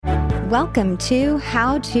Welcome to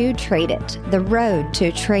How to Trade It, the road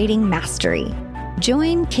to trading mastery.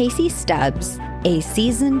 Join Casey Stubbs, a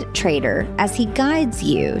seasoned trader, as he guides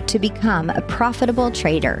you to become a profitable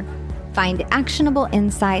trader. Find actionable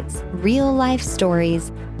insights, real-life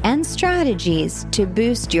stories, and strategies to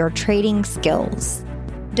boost your trading skills.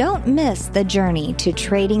 Don't miss the journey to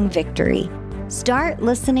trading victory. Start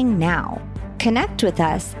listening now. Connect with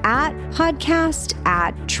us at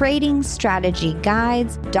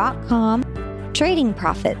podcast@tradingstrategyguides.com. Trading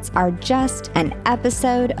profits are just an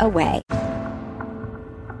episode away.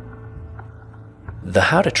 The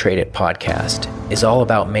How to Trade It podcast is all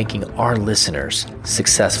about making our listeners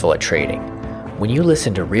successful at trading. When you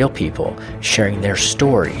listen to real people sharing their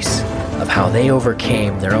stories of how they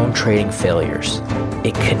overcame their own trading failures,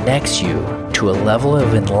 it connects you to a level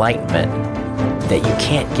of enlightenment that you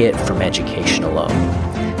can't get from education alone.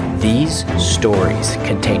 These stories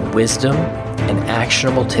contain wisdom and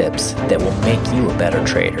actionable tips that will make you a better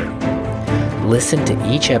trader. Listen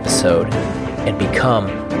to each episode and become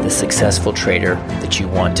the successful trader that you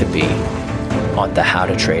want to be on the How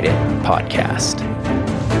to Trade It podcast.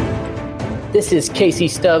 This is Casey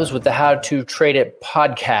Stubbs with the How to Trade It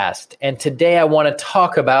podcast. And today I want to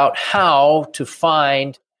talk about how to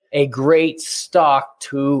find a great stock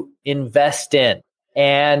to invest in.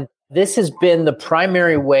 And this has been the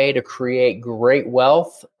primary way to create great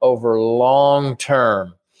wealth over long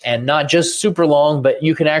term. And not just super long, but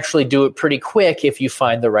you can actually do it pretty quick if you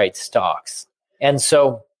find the right stocks. And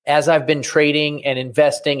so as I've been trading and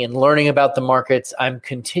investing and learning about the markets, I'm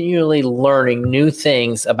continually learning new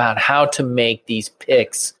things about how to make these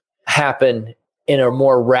picks happen in a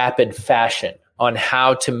more rapid fashion, on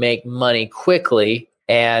how to make money quickly.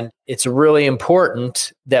 And it's really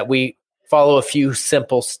important that we follow a few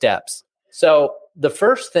simple steps. So the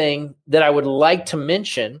first thing that I would like to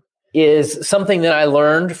mention is something that I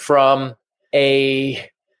learned from a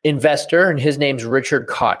investor, and his name's Richard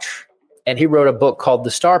Koch. And he wrote a book called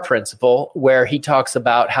The Star Principle, where he talks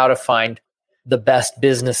about how to find the best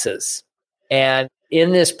businesses. And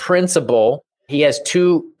in this principle, he has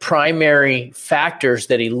two primary factors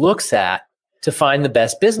that he looks at to find the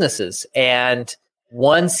best businesses. And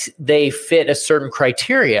once they fit a certain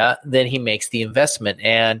criteria, then he makes the investment.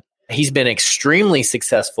 And he's been extremely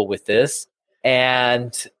successful with this.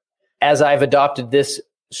 And as I've adopted this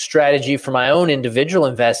strategy for my own individual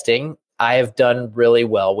investing, I have done really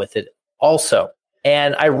well with it also.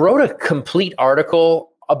 And I wrote a complete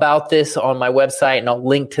article about this on my website, and I'll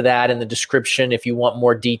link to that in the description if you want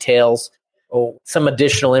more details or some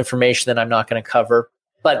additional information that I'm not going to cover.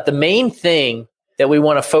 But the main thing that we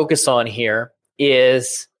want to focus on here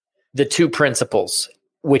is the two principles,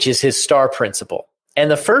 which is his STAR principle. And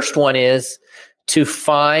the first one is to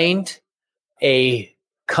find a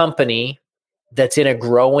company that's in a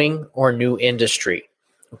growing or new industry.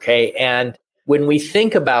 Okay. And when we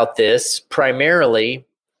think about this, primarily,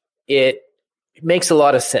 it makes a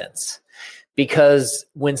lot of sense, because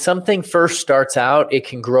when something first starts out, it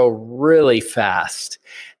can grow really fast.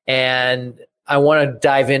 And I want to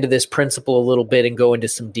dive into this principle a little bit and go into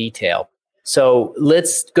some detail. So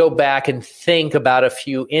let's go back and think about a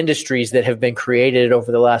few industries that have been created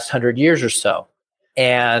over the last 100 years or so.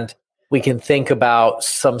 And we can think about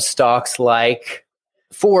some stocks like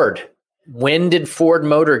Ford. When did Ford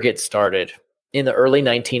Motor get started? In the early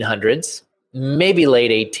 1900s, maybe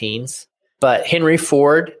late 18s. But Henry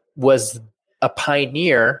Ford was a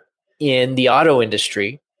pioneer in the auto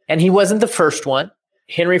industry. And he wasn't the first one.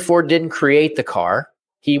 Henry Ford didn't create the car.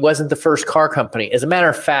 He wasn't the first car company. As a matter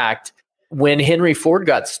of fact, when Henry Ford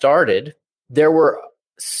got started, there were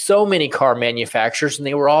so many car manufacturers, and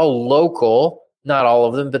they were all local, not all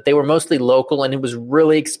of them, but they were mostly local, and it was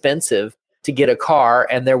really expensive to get a car,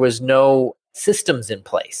 and there was no systems in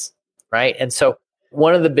place, right? And so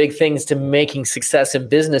one of the big things to making success in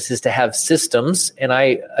business is to have systems, and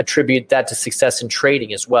I attribute that to success in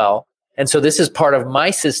trading as well. And so this is part of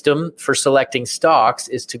my system for selecting stocks,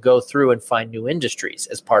 is to go through and find new industries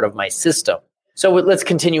as part of my system. So let's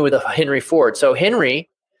continue with Henry Ford. So Henry,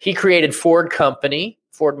 he created Ford Company,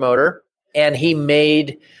 Ford Motor, and he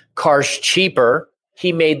made cars cheaper.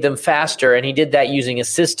 He made them faster, and he did that using a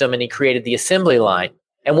system, and he created the assembly line.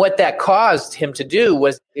 And what that caused him to do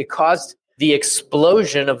was it caused the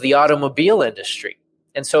explosion of the automobile industry.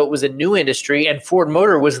 And so it was a new industry, and Ford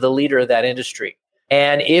Motor was the leader of that industry.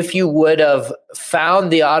 And if you would have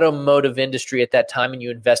found the automotive industry at that time and you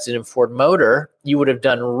invested in Ford Motor, you would have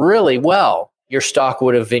done really well. Your stock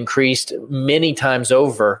would have increased many times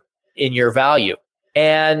over in your value.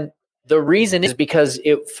 And the reason is because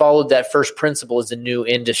it followed that first principle as a new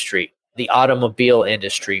industry. The automobile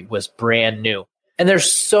industry was brand new. And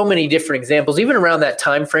there's so many different examples, even around that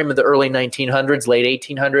time frame of the early 1900s, late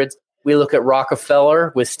 1800s. We look at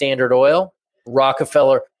Rockefeller with Standard Oil.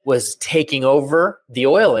 Rockefeller was taking over the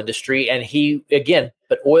oil industry, and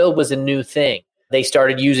but oil was a new thing. They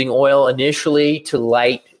started using oil initially to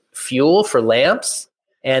light fuel for lamps.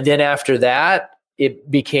 And then after that,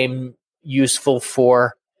 it became useful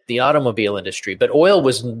for the automobile industry. But oil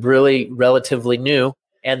was really relatively new,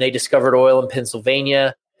 and they discovered oil in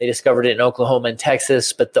Pennsylvania. They discovered it in Oklahoma and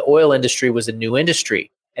Texas, but the oil industry was a new industry.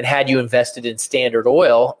 And had you invested in Standard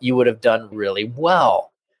Oil, you would have done really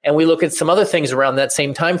well. And we look at some other things around that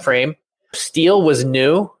same time frame. Steel was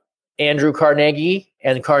new. Andrew Carnegie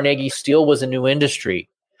and Carnegie Steel was a new industry,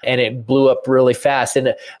 and it blew up really fast.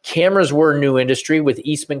 And cameras were a new industry with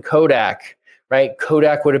Eastman Kodak, right?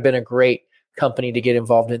 Kodak would have been a great company to get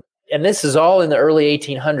involved in. And this is all in the early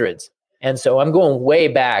 1800s. And so I'm going way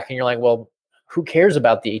back, and you're like, well, who cares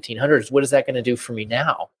about the 1800s? What is that going to do for me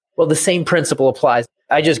now? Well, the same principle applies.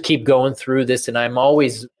 I just keep going through this, and I'm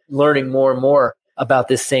always learning more and more about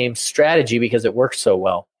this same strategy because it works so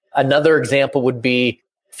well. Another example would be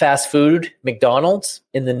fast food, McDonald's.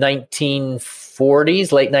 In the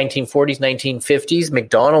 1940s, late 1940s, 1950s,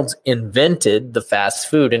 McDonald's invented the fast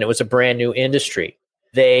food, and it was a brand new industry.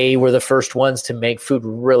 They were the first ones to make food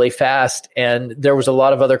really fast, and there was a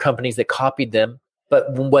lot of other companies that copied them.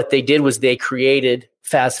 But what they did was they created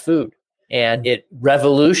fast food, and it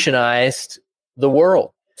revolutionized the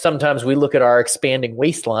world. Sometimes we look at our expanding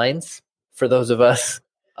waistlines. For those of us,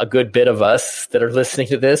 a good bit of us that are listening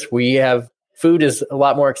to this, food is a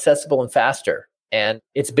lot more accessible and faster. And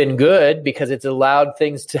it's been good because it's allowed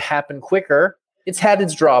things to happen quicker. It's had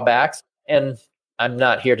its drawbacks, and I'm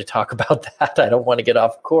not here to talk about that. I don't want to get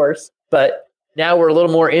off course. But now we're a little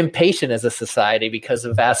more impatient as a society because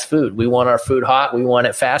of fast food. We want our food hot, we want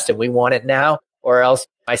it fast, and we want it now. Or else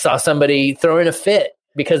I saw somebody throwing a fit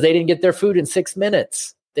because they didn't get their food in 6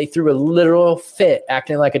 minutes. They threw a literal fit,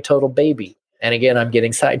 acting like a total baby. And again, I'm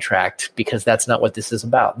getting sidetracked because that's not what this is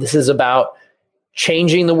about. This is about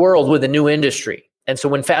changing the world with a new industry. And so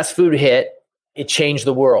when fast food hit, it changed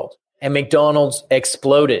the world. And McDonald's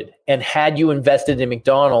exploded. And had you invested in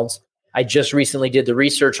McDonald's, I just recently did the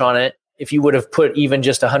research on it. If you would have put even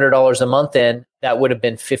just $100 a month in, that would have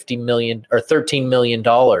been $50 million or $13 million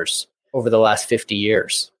over the last 50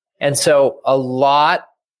 years. And so a lot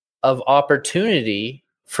of opportunity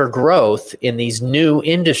for growth in these new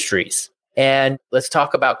industries. And let's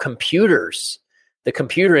talk about computers, the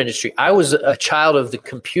computer industry. I was a child of the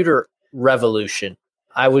computer revolution.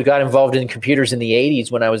 I got involved in computers in the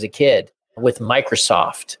 80s when I was a kid with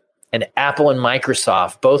Microsoft and Apple and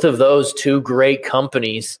Microsoft. Both of those two great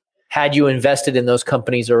companies. Had you invested in those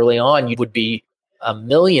companies early on, you would be a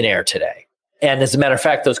millionaire today. And as a matter of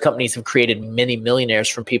fact, those companies have created many millionaires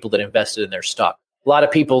from people that invested in their stock. A lot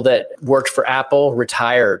of people that worked for Apple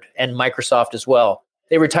retired, and Microsoft as well.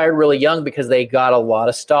 They retired really young because they got a lot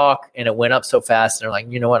of stock and it went up so fast. And they're like,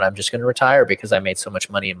 you know what, I'm just going to retire because I made so much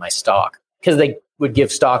money in my stock. Because they would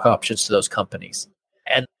give stock options to those companies.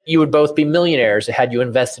 And you would both be millionaires had you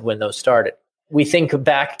invested when those started. We think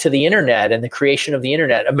back to the internet and the creation of the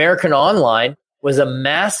internet. American Online was a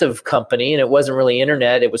massive company, and it wasn't really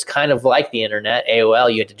internet. It was kind of like the internet,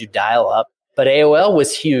 AOL. You had to do dial-up. But AOL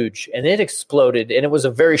was huge, and it exploded. And it was a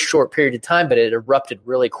very short period of time, but it erupted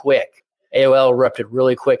really quick. AOL erupted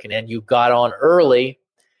really quick, and you got on early,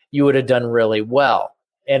 you would have done really well.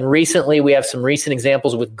 And recently, we have some recent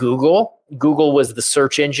examples with Google. Google was the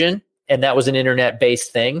search engine, and that was an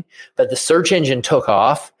internet-based thing. But the search engine took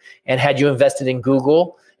off, and had you invested in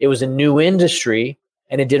Google, it was a new industry,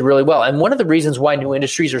 and it did really well. And one of the reasons why new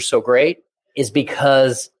industries are so great is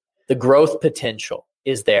because the growth potential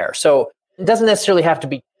is there. So it doesn't necessarily have to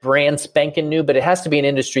be brand spanking new, but it has to be an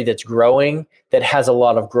industry that's growing, that has a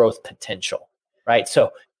lot of growth potential, right?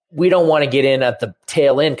 So we don't want to get in at the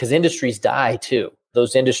tail end because industries die too.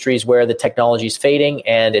 Those industries where the technology is fading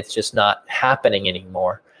and it's just not happening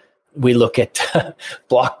anymore. We look at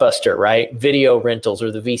Blockbuster, right? Video rentals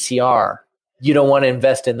or the VCR. You don't want to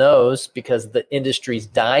invest in those because the industry's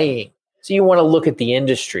dying. So you want to look at the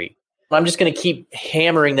industry. I'm just going to keep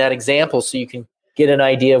hammering that example so you can get an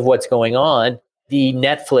idea of what's going on. The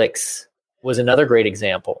Netflix was another great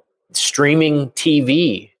example. Streaming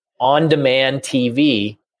TV, on-demand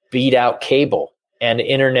TV beat out cable, and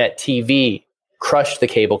internet TV crushed the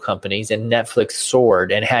cable companies, and Netflix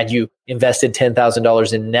soared. And had you invested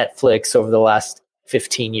 $10,000 in Netflix over the last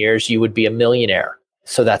 15 years, you would be a millionaire.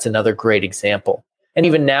 So that's another great example. And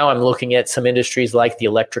even now I'm looking at some industries like the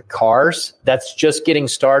electric cars. That's just getting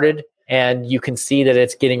started, and you can see that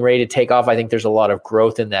it's getting ready to take off. I think there's a lot of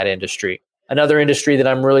growth in that industry. Another industry that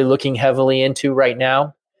I'm really looking heavily into right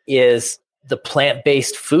now is the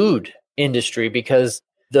plant-based food industry, because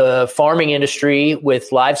the farming industry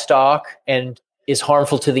with livestock and is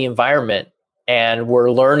harmful to the environment. And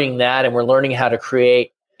we're learning that, and we're learning how to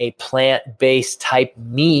create a plant-based type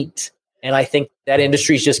meat. And I think that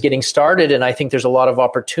industry is just getting started, and I think there's a lot of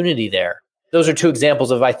opportunity there. Those are two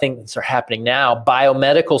examples of, I think, things are happening now.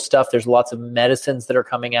 Biomedical stuff, there's lots of medicines that are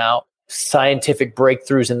coming out, scientific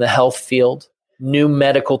breakthroughs in the health field, new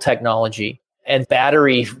medical technology, and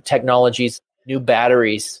battery technologies, new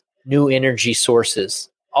batteries, new energy sources.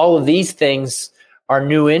 All of these things are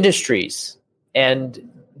new industries, and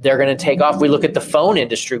they're going to take off. We look at the phone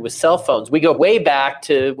industry with cell phones. We go way back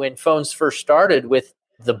to when phones first started with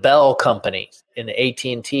the Bell companies and the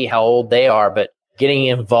AT&T, how old they are, but getting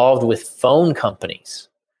involved with phone companies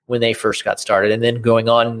when they first got started, and then going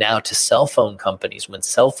on now to cell phone companies when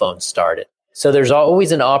cell phones started. So there's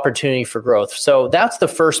always an opportunity for growth. So that's the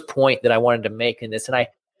first point that I wanted to make in this. And I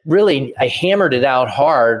hammered it out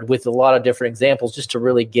hard with a lot of different examples just to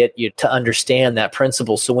really get you to understand that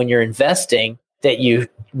principle. So when you're investing, that you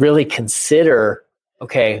really consider,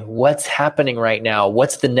 okay, what's happening right now?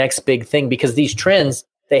 What's the next big thing? Because these trends,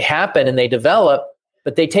 they happen and they develop,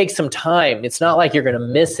 but they take some time. It's not like you're going to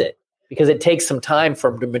miss it, because it takes some time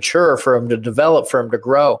for them to mature, for them to develop, for them to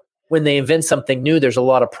grow. When they invent something new, there's a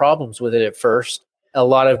lot of problems with it at first. A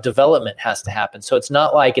lot of development has to happen. So it's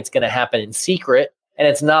not like it's going to happen in secret, and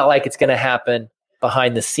it's not like it's going to happen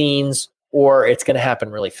behind the scenes, or it's going to happen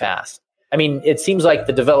really fast. I mean, it seems like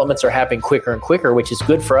the developments are happening quicker and quicker, which is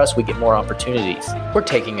good for us. We get more opportunities. We're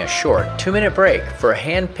taking a short 2-minute break for a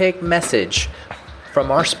hand-picked message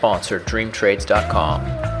from our sponsor,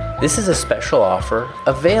 DreamTrades.com. This is a special offer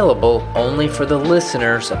available only for the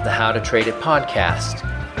listeners of the How to Trade It podcast.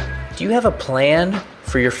 Do you have a plan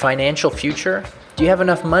for your financial future? Do you have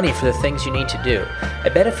enough money for the things you need to do? I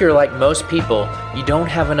bet if you're like most people, you don't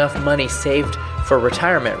have enough money saved for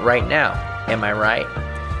retirement right now. Am I right?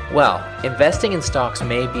 Well, investing in stocks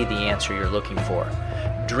may be the answer you're looking for.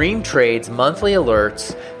 Dream Trade's monthly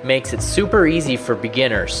alerts makes it super easy for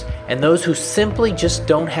beginners and those who simply just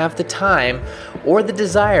don't have the time or the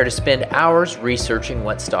desire to spend hours researching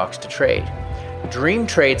what stocks to trade. Dream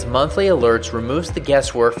Trade's monthly alerts removes the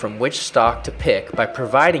guesswork from which stock to pick by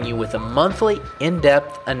providing you with a monthly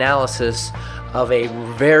in-depth analysis of a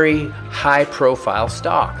very high-profile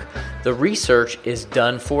stock. The research is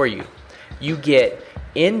done for you. You get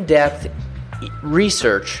in-depth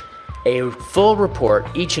research, a full report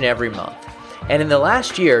each and every month. And in the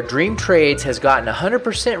last year, Dream Trades has gotten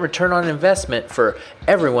 100% return on investment for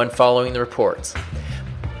everyone following the reports.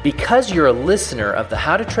 Because you're a listener of the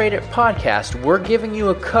How to Trade It podcast, we're giving you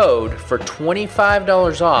a code for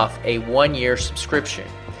 $25 off a 1-year subscription.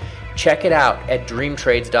 Check it out at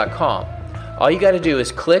DreamTrades.com. All you got to do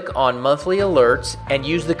is click on monthly alerts and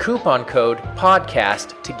use the coupon code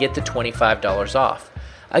PODCAST to get the $25 off.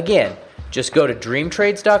 Again, just go to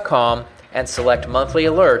DreamTrades.com and select monthly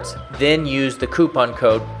alerts, then use the coupon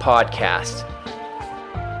code PODCAST.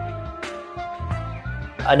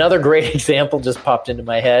 Another great example just popped into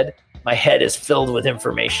my head. My head is filled with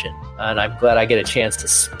information, and I'm glad I get a chance to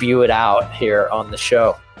spew it out here on the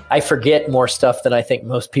show. I forget more stuff than I think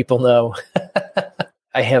most people know.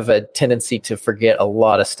 I have a tendency to forget a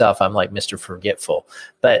lot of stuff. I'm like Mr. Forgetful.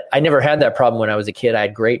 But I never had that problem when I was a kid. I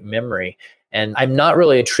had great memory. And I'm not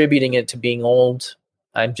really attributing it to being old.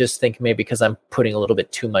 I'm just thinking maybe because I'm putting a little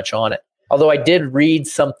bit too much on it. Although I did read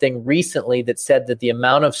something recently that said that the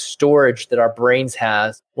amount of storage that our brains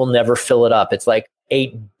has will never fill it up. It's like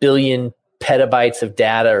 8 billion petabytes of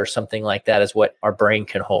data or something like that is what our brain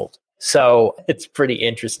can hold. So it's pretty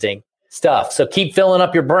interesting stuff. So keep filling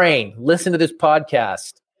up your brain. Listen to this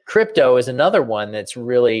podcast. Crypto is another one that's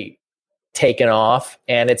really taken off.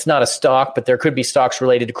 And it's not a stock, but there could be stocks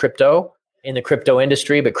related to crypto in the crypto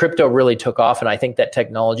industry. But crypto really took off. And I think that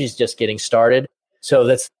technology is just getting started. So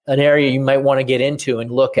that's an area you might want to get into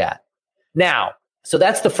and look at. Now, so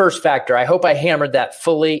that's the first factor. I hope I hammered that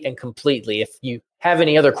fully and completely. If you have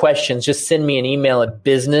any other questions, just send me an email at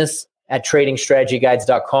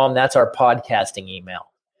business@tradingstrategyguides.com. That's our podcasting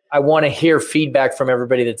email. I want to hear feedback from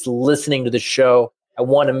everybody that's listening to the show. I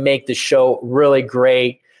want to make the show really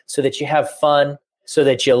great so that you have fun, so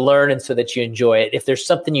that you learn, and so that you enjoy it. If there's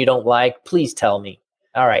something you don't like, please tell me.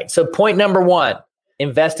 All right. So point number 1,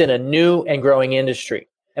 invest in a new and growing industry.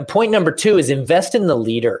 And point number 2 is invest in the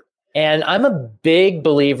leader. And I'm a big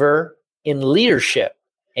believer in leadership.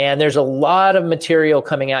 And there's a lot of material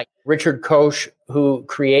coming out. Richard Koch, who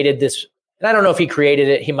created this, and I don't know if he created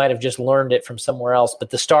it, he might have just learned it from somewhere else, but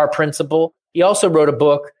the STAR principle. He also wrote a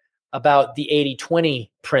book about the 80-20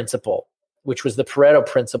 principle. which was the Pareto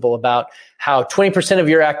principle about how 20% of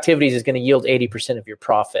your activities is going to yield 80% of your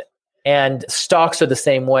profit. And stocks are the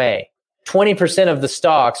same way. 20% of the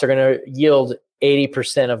stocks are going to yield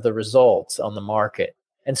 80% of the results on the market.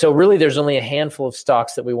 And so really there's only a handful of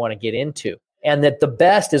stocks that we want to get into. And that the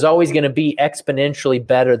best is always going to be exponentially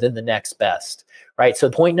better than the next best, right? So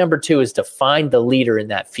point number 2 is to find the leader in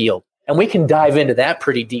that field. And we can dive into that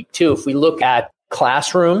pretty deep too. If we look at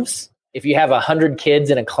classrooms, if you have 100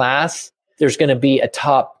 kids in a class, there's going to be a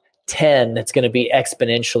top 10 that's going to be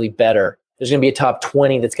exponentially better. There's going to be a top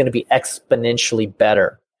 20 that's going to be exponentially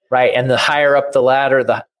better, right? And the higher up the ladder,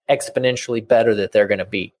 the exponentially better that they're going to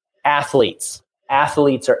be. Athletes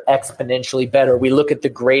are exponentially better. We look at the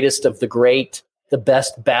greatest of the great, the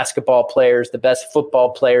best basketball players, the best football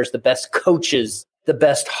players, the best coaches, the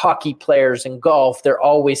best hockey players in golf. They're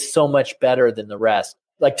always so much better than the rest.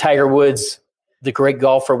 Like Tiger Woods, the great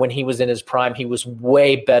golfer, when he was in his prime, he was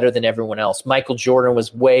way better than everyone else. Michael Jordan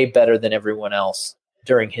was way better than everyone else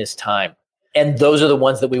during his time. And those are the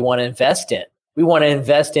ones that we want to invest in. We want to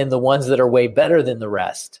invest in the ones that are way better than the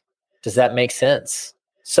rest. Does that make sense?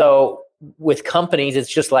 So with companies,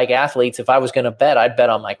 it's just like athletes. If I was going to bet, I'd bet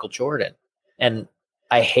on Michael Jordan. And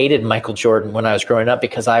I hated Michael Jordan when I was growing up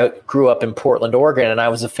because I grew up in Portland, Oregon, and I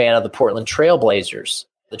was a fan of the Portland Trail Blazers.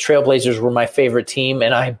 The Trail Blazers were my favorite team,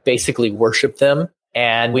 and I basically worshiped them.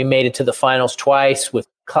 And we made it to the finals twice with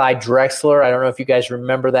Clyde Drexler. I don't know if you guys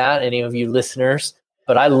remember that, any of you listeners,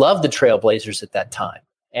 but I loved the Trail Blazers at that time.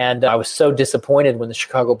 And I was so disappointed when the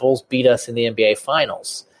Chicago Bulls beat us in the NBA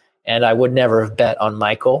Finals. And I would never have bet on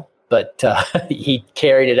Michael, but he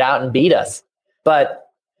carried it out and beat us. But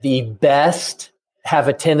the best have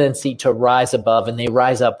a tendency to rise above, and they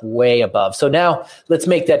rise up way above. So now let's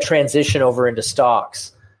make that transition over into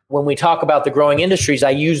stocks. When we talk about the growing industries,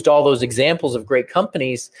 I used all those examples of great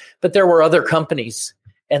companies, but there were other companies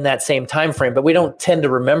in that same time frame, but we don't tend to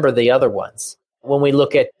remember the other ones. When we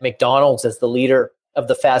look at McDonald's as the leader of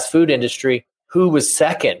the fast food industry, who was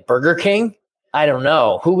second? Burger King? I don't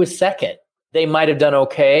know. Who was second? They might have done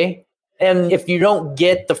okay. And if you don't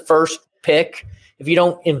get the first pick, if you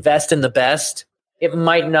don't invest in the best, it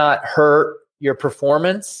might not hurt your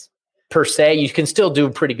performance per se. You can still do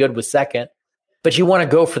pretty good with second, but you want to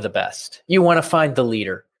go for the best. You want to find the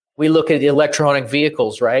leader. We look at the electronic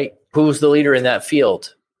vehicles, right? Who's the leader in that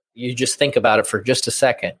field? You just think about it for just a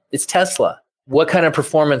second. It's Tesla. What kind of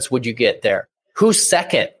performance would you get there? Who's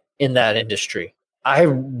second in that industry? I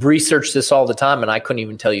research this all the time, and I couldn't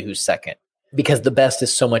even tell you who's second because the best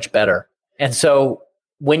is so much better. And so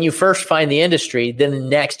when you first find the industry, then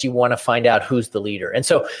next you want to find out who's the leader. And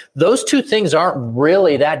so those two things aren't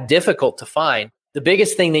really that difficult to find. The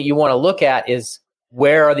biggest thing that you want to look at is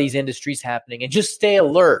where are these industries happening, and just stay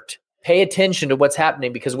alert. Pay attention to what's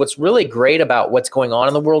happening, because what's really great about what's going on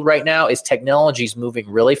in the world right now is technology is moving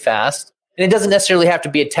really fast. And it doesn't necessarily have to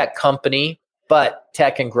be a tech company, but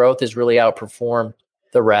tech and growth has really outperformed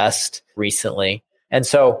the rest recently. And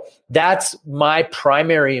so that's my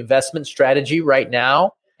primary investment strategy right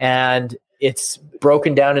now. And it's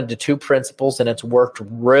broken down into 2 principles, and it's worked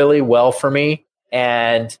really well for me.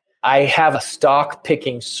 And I have a stock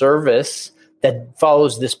picking service that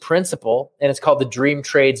follows this principle, and it's called the Dream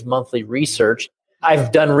Trades Monthly Research.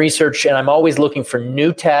 I've done research, and I'm always looking for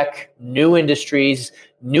new tech, new industries,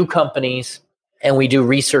 new companies, and we do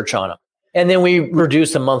research on them. And then we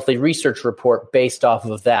produce a monthly research report based off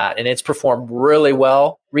of that. And it's performed really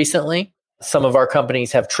well recently. Some of our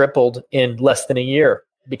companies have tripled in less than a year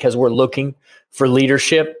because we're looking for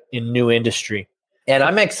leadership in new industry. And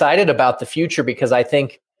I'm excited about the future because I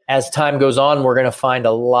think as time goes on, we're going to find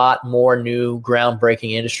a lot more new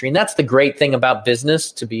groundbreaking industry. And that's the great thing about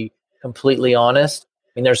business, to be completely honest.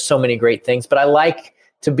 I mean, there's so many great things, but I like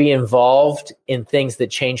to be involved in things that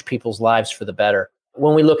change people's lives for the better.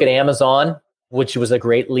 When we look at Amazon, which was a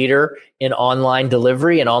great leader in online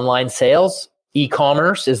delivery and online sales,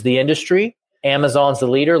 e-commerce is the industry. Amazon's the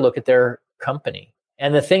leader. Look at their company.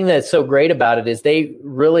 And the thing that's so great about it is they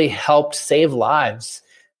really helped save lives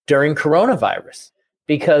during coronavirus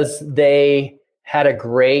because they had a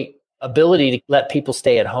great ability to let people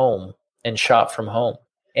stay at home and shop from home.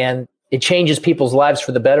 And it changes people's lives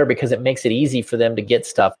for the better because it makes it easy for them to get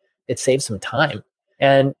stuff. It saves some time.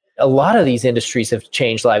 And a lot of these industries have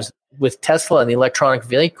changed lives. With Tesla and the electronic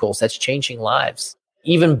vehicles, that's changing lives.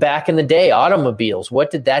 Even back in the day, automobiles,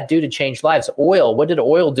 what did that do to change lives? Oil, what did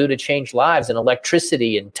oil do to change lives? And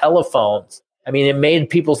electricity and telephones. I mean, it made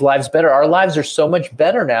people's lives better. Our lives are so much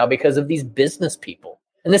better now because of these business people.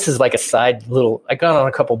 And this is like a side little, I got on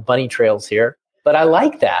a couple bunny trails here, but I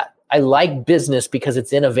like that. I like business because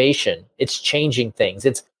it's innovation. It's changing things.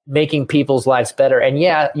 It's making people's lives better. And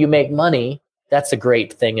yeah, you make money. That's a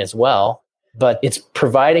great thing as well. But it's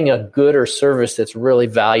providing a good or service that's really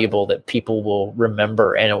valuable that people will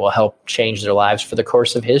remember, and it will help change their lives for the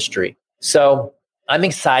course of history. So I'm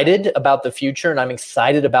excited about the future, and I'm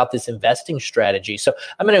excited about this investing strategy. So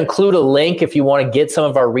I'm going to include a link if you want to get some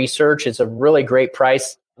of our research. It's a really great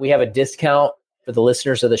price. We have a discount for the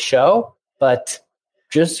listeners of the show, but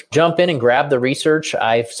just jump in and grab the research.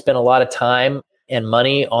 I've spent a lot of time and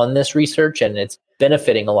money on this research, and it's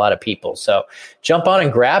benefiting a lot of people. So jump on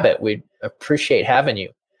and grab it. We'd appreciate having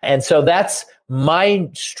you. And so that's my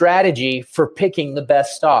strategy for picking the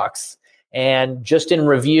best stocks. And just in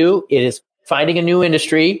review, it is finding a new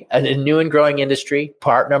industry, a new and growing industry,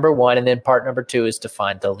 part number one. And then part number two is to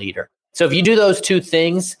find the leader. So if you do those two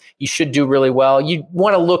things, you should do really well. You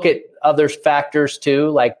want to look at other factors too,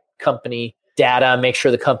 like company data, make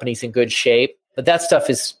sure the company's in good shape. But that stuff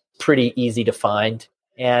is pretty easy to find.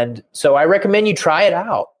 And so I recommend you try it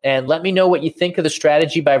out and let me know what you think of the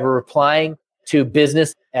strategy by replying to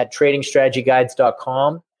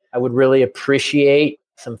business@tradingstrategyguides.com. I would really appreciate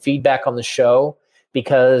some feedback on the show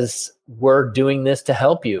because we're doing this to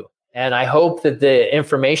help you. And I hope that the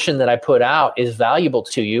information that I put out is valuable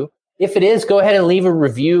to you. If it is, go ahead and leave a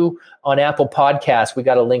review on Apple Podcasts. We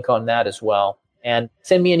got a link on that as well. And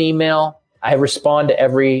send me an email. I respond to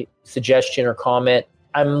every suggestion or comment.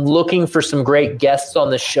 I'm looking for some great guests on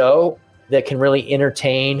the show that can really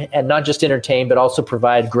entertain, and not just entertain, but also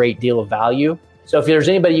provide a great deal of value. So if there's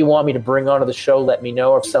anybody you want me to bring onto the show, let me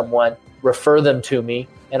know. If someone, refer them to me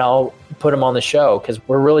and I'll put them on the show, because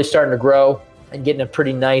we're really starting to grow and getting a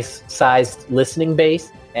pretty nice sized listening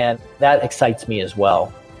base. And that excites me as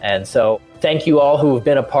well. And so thank you all who have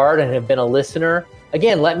been a part and have been a listener.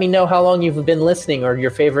 Again, let me know how long you've been listening or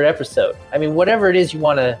your favorite episode. I mean, whatever it is you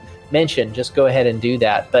want to mention, just go ahead and do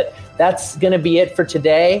that. But that's going to be it for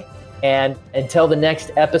today. And until the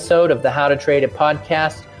next episode of the How to Trade It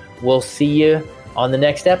podcast, we'll see you on the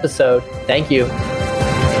next episode. Thank you.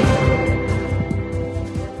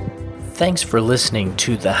 Thanks for listening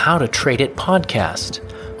to the How to Trade It podcast.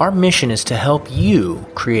 Our mission is to help you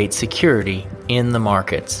create security in the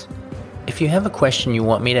markets. If you have a question you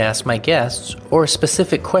want me to ask my guests, or a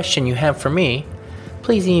specific question you have for me,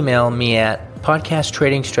 please email me at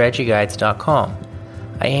podcasttradingstrategyguides.com.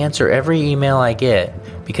 I answer every email I get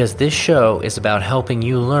because this show is about helping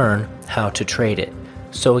you learn how to trade it.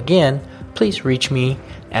 So again, please reach me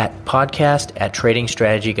at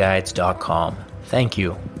podcast@tradingstrategyguides.com. Thank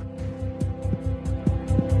you.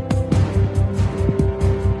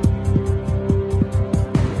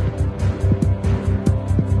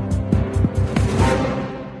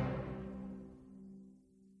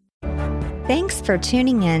 Thanks for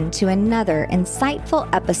tuning in to another insightful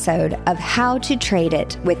episode of How to Trade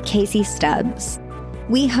It with Casey Stubbs.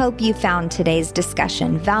 We hope you found today's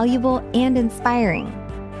discussion valuable and inspiring.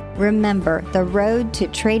 Remember, the road to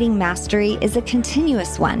trading mastery is a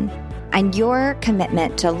continuous one, and your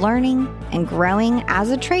commitment to learning and growing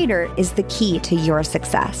as a trader is the key to your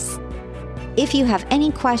success. If you have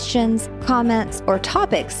any questions, comments, or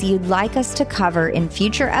topics you'd like us to cover in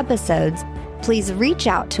future episodes, please reach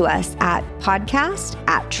out to us at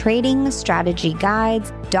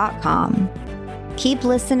podcast@tradingstrategyguides.com. Keep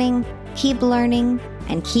listening, keep learning,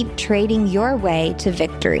 and keep trading your way to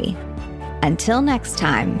victory. Until next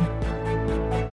time.